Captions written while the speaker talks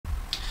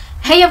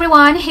Hey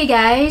everyone, hey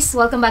guys,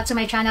 welcome back to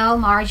my channel.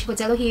 Marj,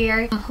 Botelho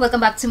here.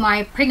 Welcome back to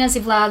my pregnancy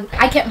vlog.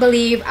 I can't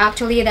believe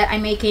actually that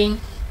I'm making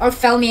or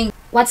filming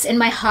what's in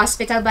my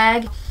hospital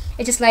bag.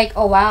 It's just like,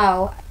 oh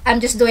wow,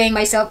 I'm just doing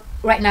myself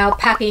right now,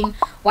 packing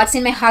what's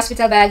in my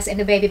hospital bags and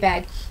the baby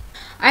bag.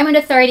 I'm in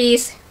the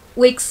 30s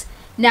weeks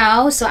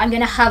now, so I'm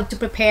gonna have to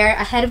prepare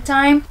ahead of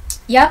time.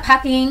 Yeah,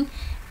 packing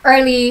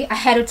early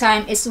ahead of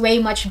time is way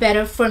much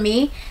better for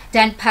me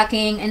than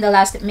packing in the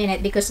last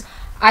minute because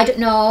I don't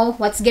know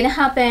what's gonna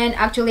happen.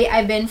 Actually,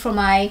 I've been for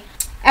my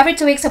every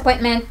 2 weeks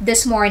appointment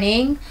this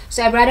morning,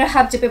 so I'd rather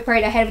have to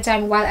prepare it ahead of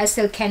time while I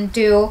still can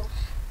do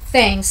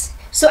things.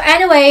 So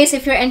anyways,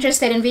 if you're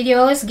interested in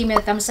videos, give me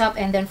a thumbs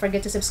up and don't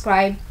forget to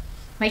subscribe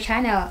my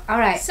channel.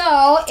 Alright,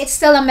 so it's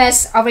still a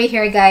mess over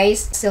here,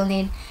 guys. Still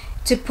need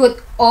to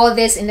put all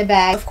this in the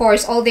bag. Of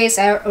course, all these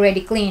are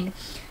already cleaned.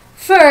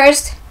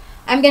 First,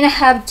 I'm gonna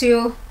have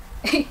to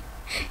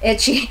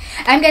itchy.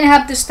 I'm gonna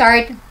have to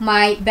start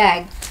my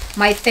bag,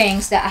 my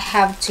things that I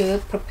have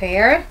to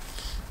prepare.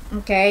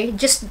 Okay,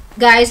 just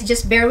guys,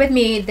 just bear with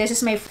me. This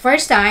is my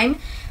first time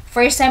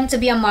to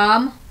be a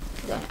mom.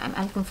 I'm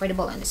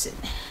uncomfortable on this.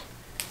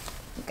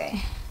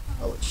 Okay,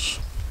 ouch,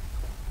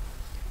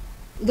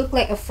 look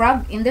like a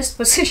frog in this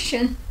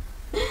position.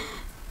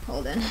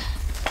 Hold on,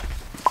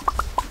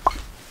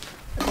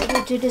 okay,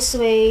 we'll do this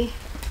way.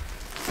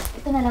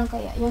 Ito na lang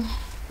kaya yun.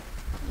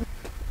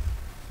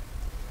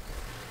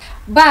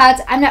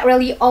 But I'm not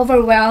really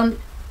overwhelmed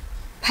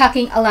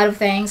packing a lot of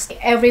things.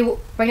 Every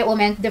pregnant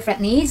woman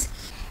different needs.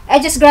 I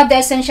just grabbed the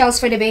essentials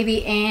for the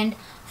baby and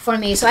for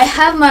me. So I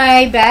have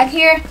my bag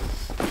here.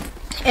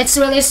 It's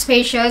really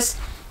spacious.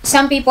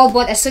 Some people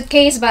bought a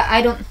suitcase, but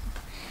I don't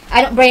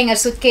bring a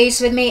suitcase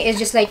with me. It's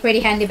just like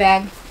pretty handy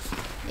bag.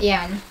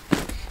 Yan.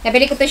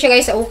 Nabili ko to siya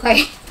guys sa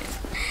Okay.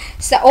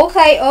 Sa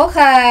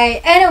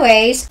Okay.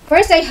 Anyways,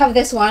 first I have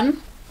this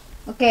one.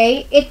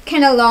 Okay, it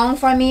kinda long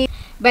for me.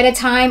 By the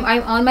time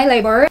I'm on my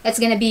labor, it's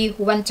gonna be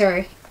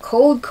winter.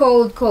 Cold.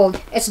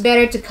 It's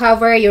better to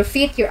cover your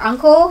feet, your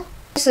ankle.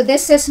 So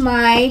this is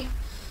my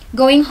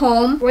going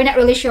home. We're not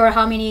really sure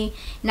how many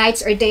nights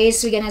or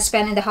days we're gonna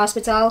spend in the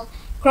hospital.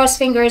 Cross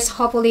fingers,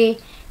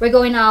 hopefully we're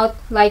going out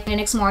like the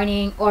next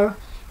morning, or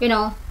you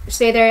know,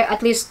 stay there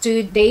at least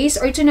 2 days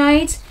or 2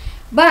 nights.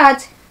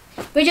 But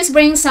we just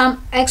bring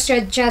some extra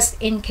just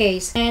in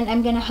case. And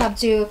I'm gonna have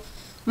to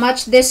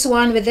match this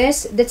one with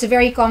this. That's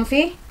very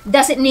comfy.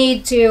 Doesn't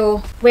need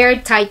to wear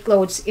tight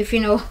clothes, if you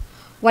know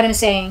what I'm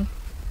saying.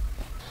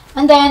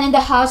 And then in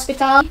the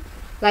hospital,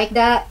 like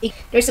that,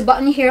 there's a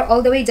button here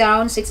all the way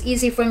down, so it's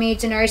easy for me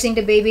to nursing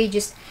the baby.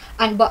 Just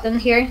unbutton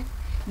here.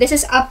 This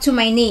is up to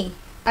my knee.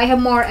 I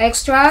have more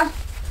extra.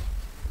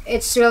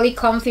 It's really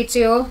comfy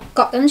too.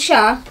 Cotton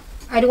siya.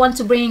 I don't want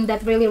to bring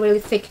that really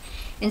thick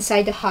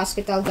inside the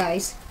hospital,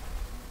 guys.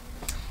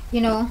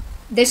 You know,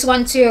 this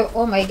one too.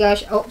 Oh my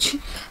gosh, ouch.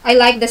 I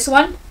like this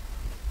one.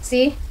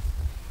 See,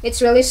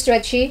 it's really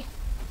stretchy.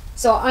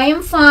 So I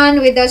am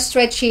fun with the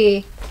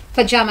stretchy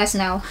pajamas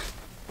now.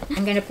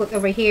 I'm gonna put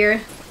over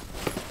here.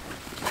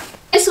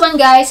 This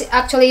one, guys,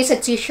 actually is a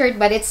t-shirt,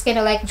 but it's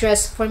kind of like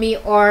dress for me,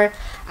 or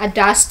a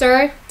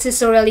duster. This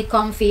is really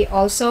comfy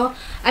also.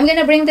 I'm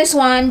gonna bring this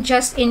one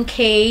just in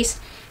case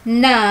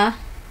na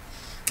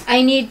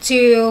I need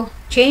to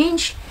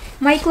change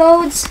my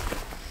clothes.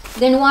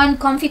 Then one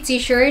comfy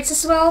t-shirts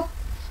as well.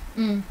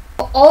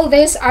 All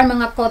these are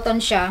mga cotton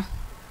siya.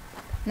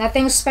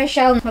 Nothing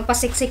special.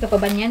 Magpasiksik ka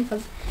pa ba niyan?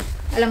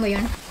 Alam mo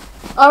yun.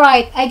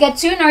 Alright, I got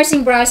 2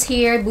 nursing bras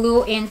here,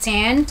 blue and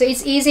tan. So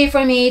it's easy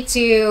for me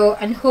to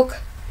unhook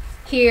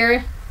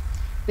here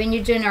when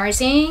you do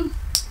nursing.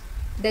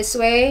 This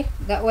way,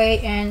 that way,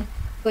 and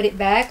put it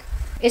back.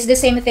 It's the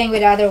same thing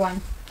with the other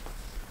one.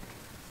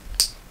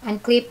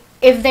 Unclip.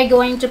 If they're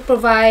going to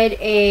provide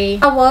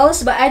a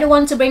towels, but I don't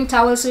want to bring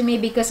towels with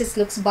me because it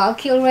looks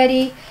bulky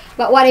already.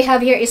 But what I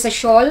have here is a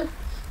shawl.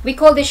 We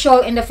call this shawl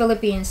in the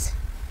Philippines.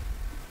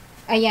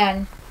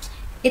 Ayan.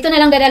 Ito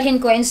na lang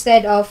dadalhin ko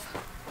instead of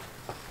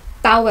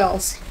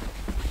towels.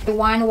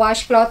 One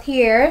washcloth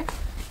here.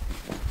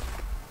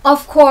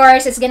 Of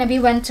course, it's gonna be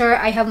winter.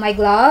 I have my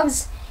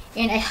gloves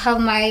and I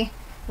have my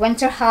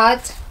winter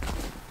hat,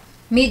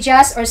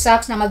 medyas or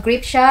socks na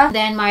mag-grip siya.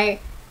 Then my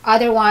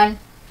other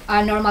one,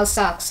 normal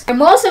socks.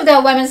 Most of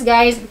the women's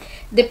guys,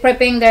 they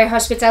prepping their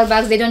hospital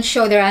bags, they don't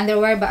show their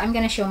underwear, but I'm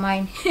gonna show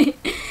mine.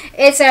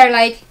 It's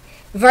like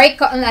very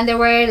cotton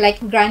underwear,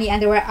 like granny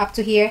underwear up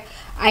to here.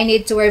 I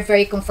need to wear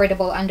very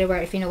comfortable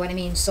underwear, if you know what I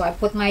mean. So I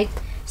put my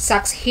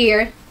socks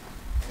here.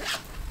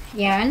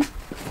 Yan.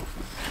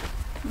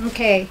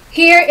 Okay,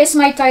 here is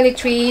my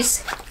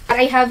toiletries. What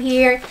I have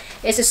here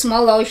is a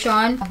small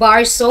lotion,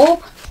 bar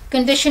soap,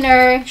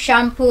 conditioner,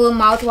 shampoo,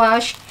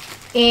 mouthwash,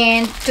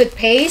 and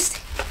toothpaste.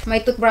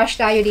 May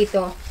toothbrush tayo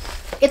dito.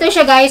 Ito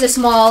siya, guys, a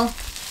small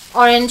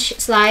orange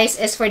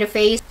slice is for the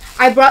face.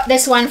 I brought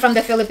this one from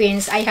the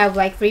Philippines. I have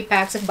like 3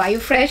 packs of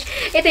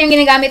BioFresh. Ito yung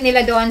ginagamit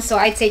nila doon,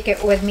 so I take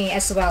it with me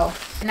as well.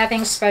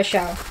 Nothing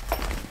special.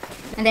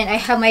 And then I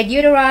have my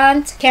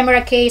deodorant,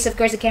 camera case. Of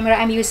course, the camera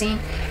I'm using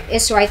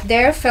is right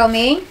there,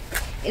 filming.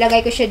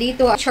 Ilagay ko siya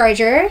dito.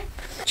 Charger.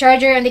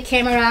 charger and the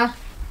camera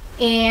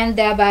and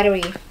the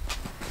battery.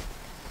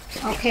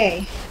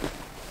 Okay.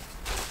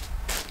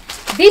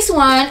 This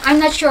one, I'm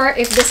not sure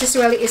if this is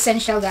really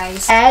essential,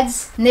 guys.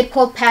 Pads,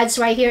 nipple pads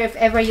right here if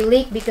ever you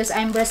leak because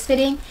I'm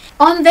breastfeeding.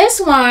 On this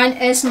one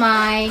is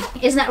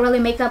not really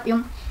makeup,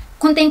 yung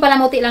kunting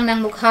palamuti lang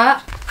ng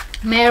mukha.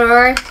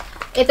 Mirror.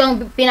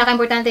 Itong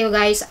pinaka-importante ko,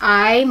 guys,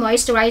 ay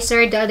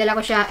moisturizer. Dala-dala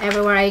ko siya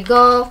everywhere I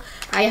go.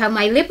 I have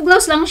my lip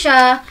gloss lang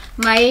siya,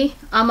 my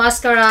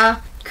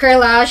mascara,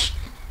 curl lash,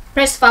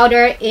 pressed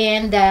powder,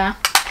 and the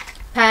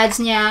pads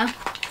niya.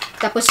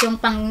 Tapos yung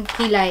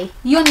pangkilay.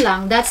 Yun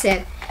lang. That's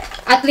it.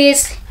 At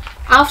least,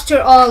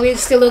 after all, we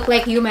still look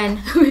like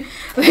human.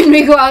 When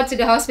we go out to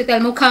the hospital,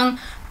 mukhang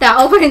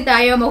tao pa rin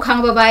tayo,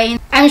 mukhang babae.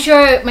 I'm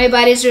sure my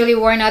body is really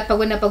worn out,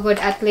 pagod na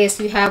pagod. At least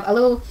we have a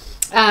little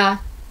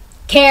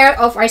care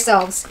of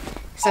ourselves.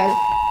 So,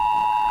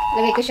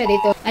 ilagay ko siya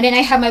dito. And then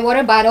I have my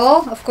water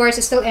bottle. Of course,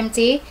 it's still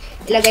empty.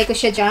 Ilagay ko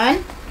siya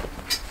dyan.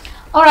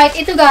 Alright,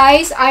 ito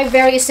guys are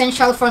very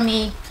essential for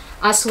me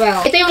as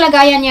well. Ito yung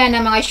lagayan niya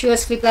ng mga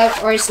shoes,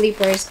 flip-flops, or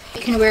sleepers.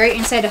 You can wear it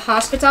inside the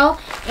hospital.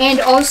 And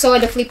also,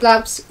 the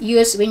flip-flops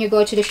used when you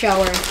go to the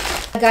shower.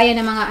 Lagayan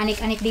ng mga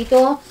anik-anik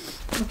dito.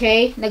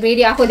 Okay,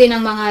 nag-ready ako din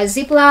ng mga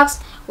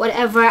ziplocs,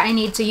 whatever I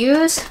need to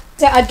use.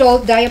 The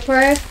adult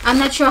diaper, I'm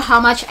not sure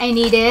how much I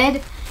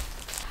needed.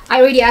 I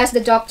already asked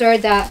the doctor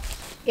that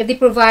if they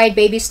provide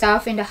baby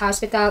stuff in the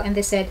hospital, and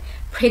they said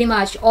pretty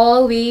much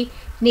all we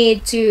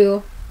need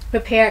to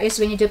prepare is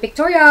when you do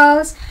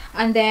pictorials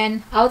and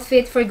then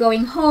outfit for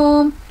going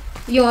home.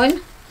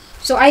 Yun.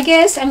 So I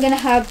guess I'm gonna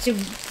have to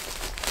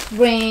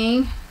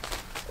bring.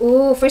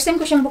 Ooh, first time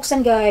ko siyang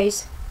buksan,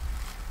 guys.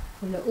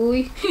 Wala,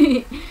 uy.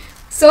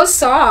 So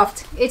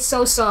soft. It's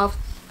so soft.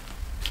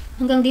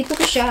 Hanggang dito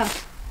ko siya.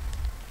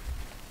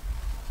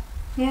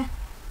 Yeah.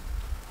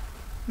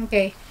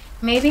 Okay.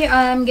 Maybe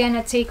I'm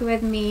gonna take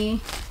with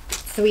me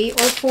 3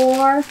 or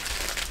 4.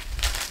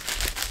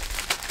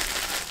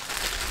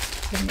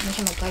 Hindi na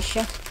siya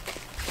magkasya.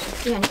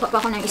 Yan, kuha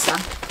pa ako ng isa.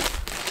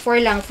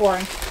 4 lang,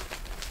 4.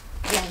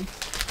 Yan.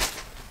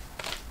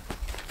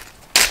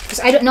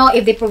 Because I don't know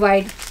if they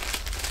provide,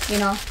 you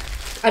know,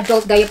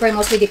 adult diaper.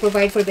 Mostly they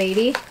provide for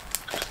baby.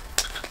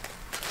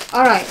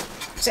 Alright.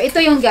 So, ito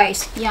yung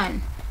guys.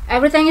 Yan.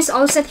 Everything is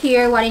all set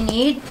here, what I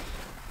need.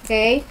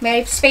 Okay.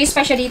 May space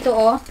pa siya dito,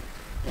 oh.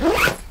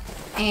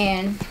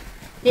 And,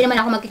 hindi naman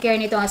ako magkicarry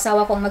nito. Ang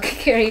asawa kong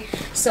magkicarry.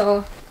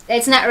 So,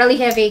 it's not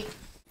really heavy.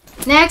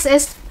 Next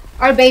is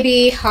our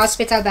baby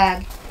hospital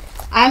bag.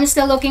 I'm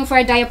still looking for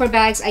diaper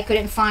bags. I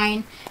couldn't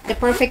find the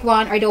perfect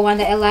one or the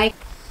one that I like.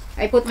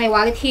 I put my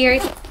wallet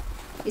here.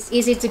 It's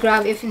easy to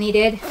grab if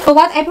needed. So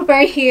what I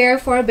prepared here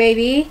for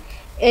baby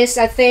is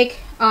a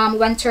thick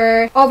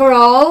winter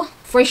overall.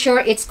 For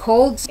sure it's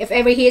cold. If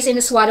ever he is in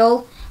a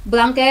swaddle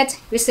blanket,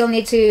 we still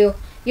need to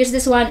use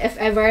this one if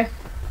ever.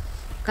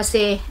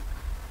 Kasi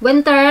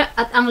winter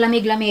at ang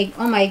lamig-lamig.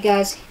 Oh my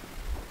gosh.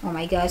 Oh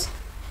my gosh.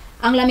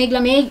 Ang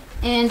lamig-lamig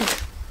and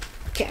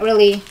can't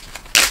really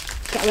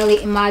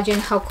imagine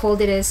how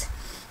cold it is.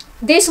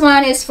 This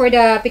one is for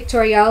the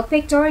pictorial.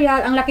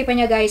 Pictorial, ang laki pa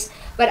niya, guys.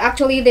 But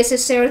actually, this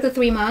is 0 to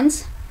 3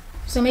 months.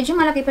 So, medyo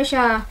malaki pa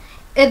siya.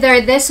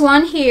 Either this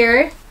one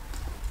here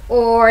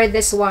or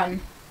this one.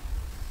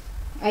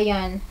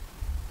 Ayan.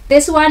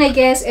 This one, I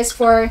guess, is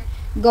for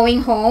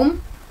going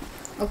home.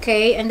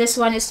 Okay, and this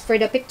one is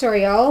for the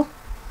pictorial.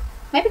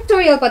 May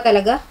pictorial pa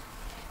talaga.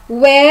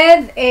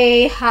 With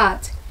a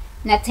hat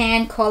na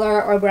tan color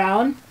or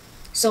brown.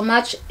 So,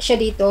 match siya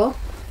dito.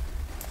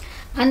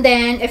 And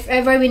then, if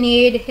ever we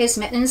need his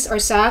mittens or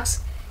socks,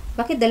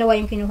 bakit dalawa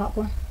yung kinuha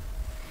ko?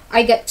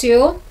 I got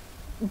 2.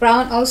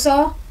 Brown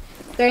also.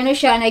 Turno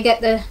siya and I got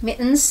the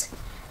mittens.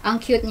 Ang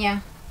cute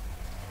niya.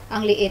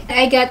 Ang liit.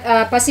 I got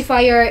a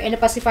pacifier and a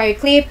pacifier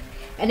clip.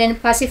 And then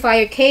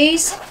pacifier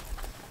case.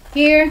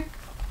 Here.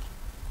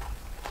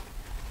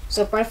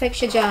 So, perfect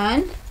siya dyan.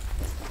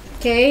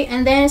 Okay.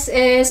 And this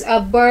is a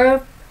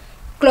burp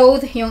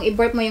cloth. Yung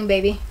i-burp mo yung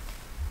baby.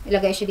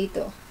 Ilagay siya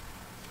dito.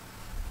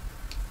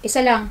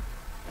 Isa lang.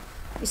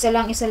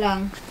 Isa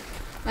lang.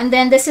 And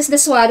then, this is the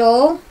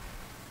swaddle.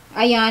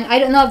 Ayan. I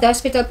don't know if the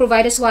hospital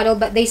provide a swaddle,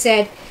 but they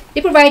said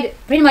they provide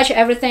pretty much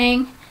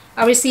everything.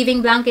 A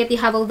receiving blanket, they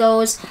have all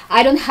those.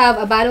 I don't have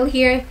a bottle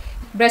here.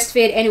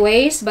 Breastfeed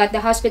anyways, but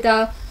the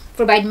hospital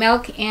provide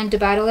milk and the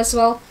bottle as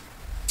well.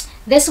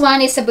 This one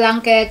is a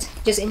blanket,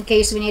 just in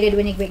case we need it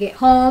when we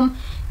get home.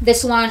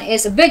 This one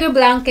is a bigger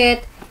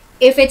blanket,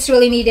 if it's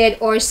really needed,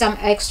 or some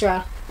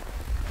extra.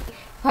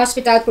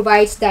 Hospital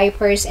provides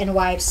diapers and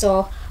wipes,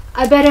 so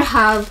I better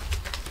have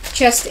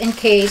just in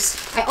case.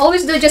 I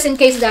always do just in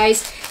case,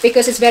 guys,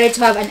 because it's better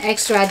to have an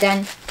extra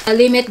than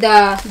limit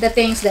the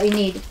things that we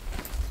need.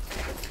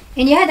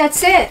 And yeah,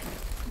 that's it.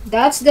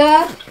 That's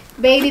the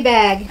baby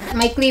bag.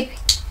 My clip,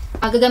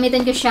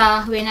 gagamitin ko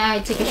siya when I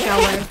take a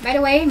shower. By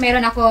the way,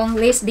 meron akong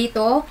list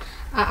dito.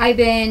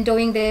 I've been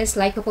doing this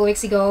like a couple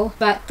weeks ago,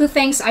 but 2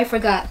 things I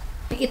forgot.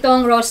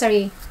 Itong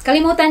rosary.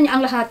 Kalimutan niya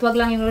ang lahat, wag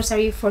lang yung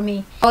rosary for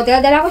me. So,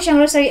 dala ko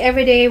siyang rosary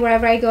everyday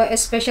wherever I go,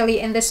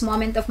 especially in this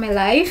moment of my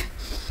life.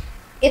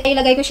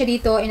 Ilagay ko siya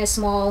dito in a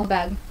small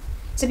bag.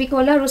 Sabi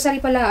ko, wala, rosary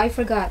pala, I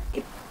forgot.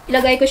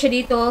 Ilagay ko siya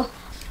dito,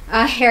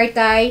 hair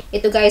tie.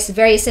 Ito guys,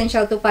 very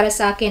essential to para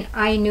sa akin.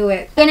 I knew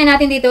it. Lagyan na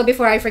natin dito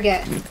before I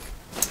forget.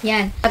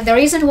 Yan. But the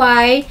reason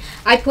why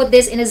I put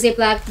this in a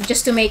ziplock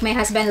just to make my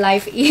husband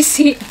life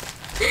easy.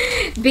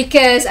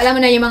 Because, alam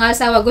mo na yung mga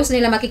asawa, gusto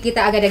nila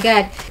makikita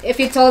agad-agad. If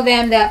you told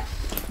them that,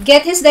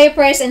 get his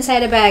diapers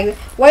inside the bag.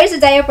 Where is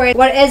the diaper?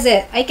 Where is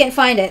it? I can't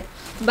find it.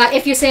 But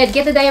if you said,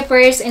 get the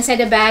diapers inside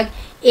the bag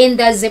in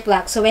the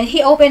ziplock. So when he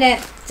opened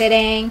it,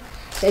 tadang,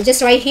 so just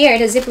right here,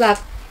 the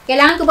ziplock.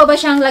 Kailangan ko ba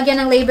siyang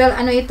lagyan ng label?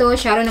 Ano ito?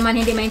 Sharon naman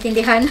hindi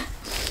maintindihan.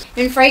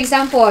 And for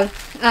example,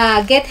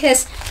 get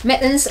his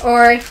mittens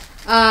or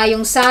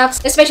yung socks.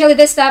 Especially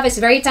this stuff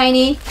is very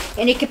tiny.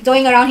 And you keep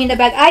going around in the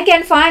bag. I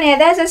can't find it.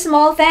 That's a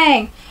small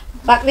thing.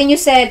 But when you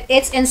said,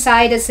 it's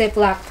inside the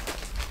ziplock.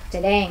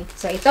 Tadang.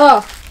 So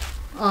ito.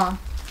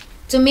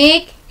 To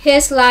make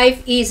his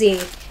life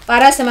easy.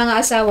 Para sa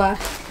mga asawa.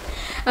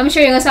 I'm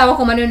sure yung asawa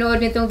ko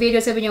manunood nitong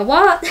video, sabi niya,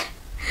 what?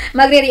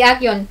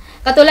 Magre-react yun.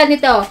 Katulad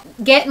nito,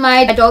 get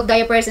my adult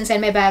diapers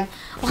inside my bag.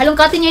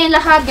 Halongkatin niya yung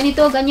lahat,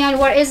 ganito, ganyan.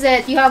 Where is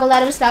it? You have a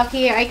lot of stuff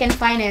here. I can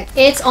find it.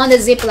 It's on the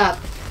ziplock.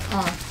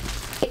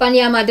 Pa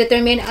niya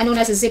ma-determine ano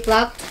na sa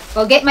ziplock.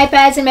 Get my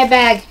pads in my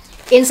bag.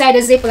 Inside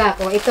the ziplock.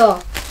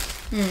 Ito.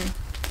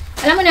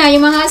 Alam mo na,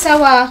 yung mga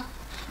asawa,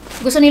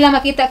 gusto nila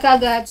makita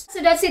kagad.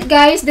 So that's it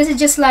guys. This is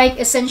just like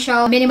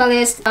essential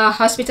minimalist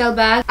hospital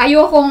bag.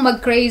 Ayokong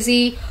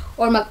mag-crazy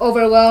or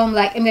mag-overwhelm.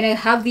 Like I'm gonna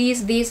have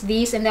these,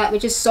 and that,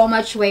 which is so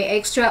much way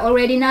extra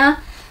already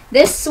na.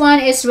 This one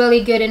is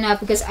really good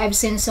enough because I've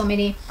seen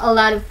a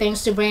lot of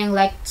things to bring,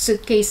 like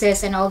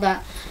suitcases and all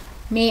that.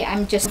 Me,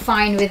 I'm just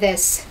fine with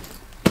this.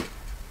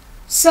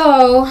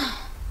 So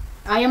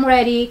I am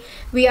ready.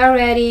 We are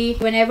ready.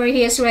 Whenever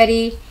he is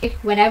ready.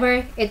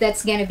 Whenever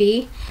that's gonna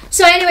be.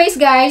 So anyways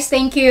guys,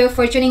 thank you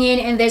for tuning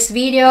in this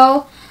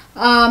video.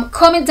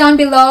 Comment down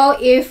below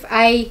if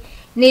I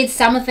need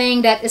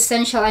something that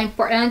essential and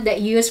important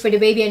that you use for the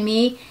baby and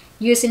me.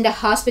 Use in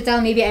the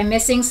hospital. Maybe I'm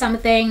missing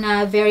something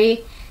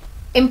very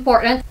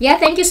important. Yeah,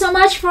 thank you so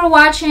much for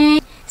watching.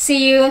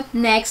 See you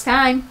next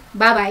time.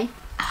 Bye-bye.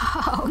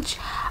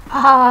 Ouch.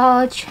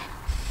 Ouch.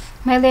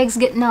 My legs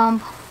get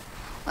numb.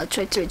 I'll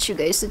try to reach you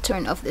guys to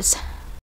turn off this.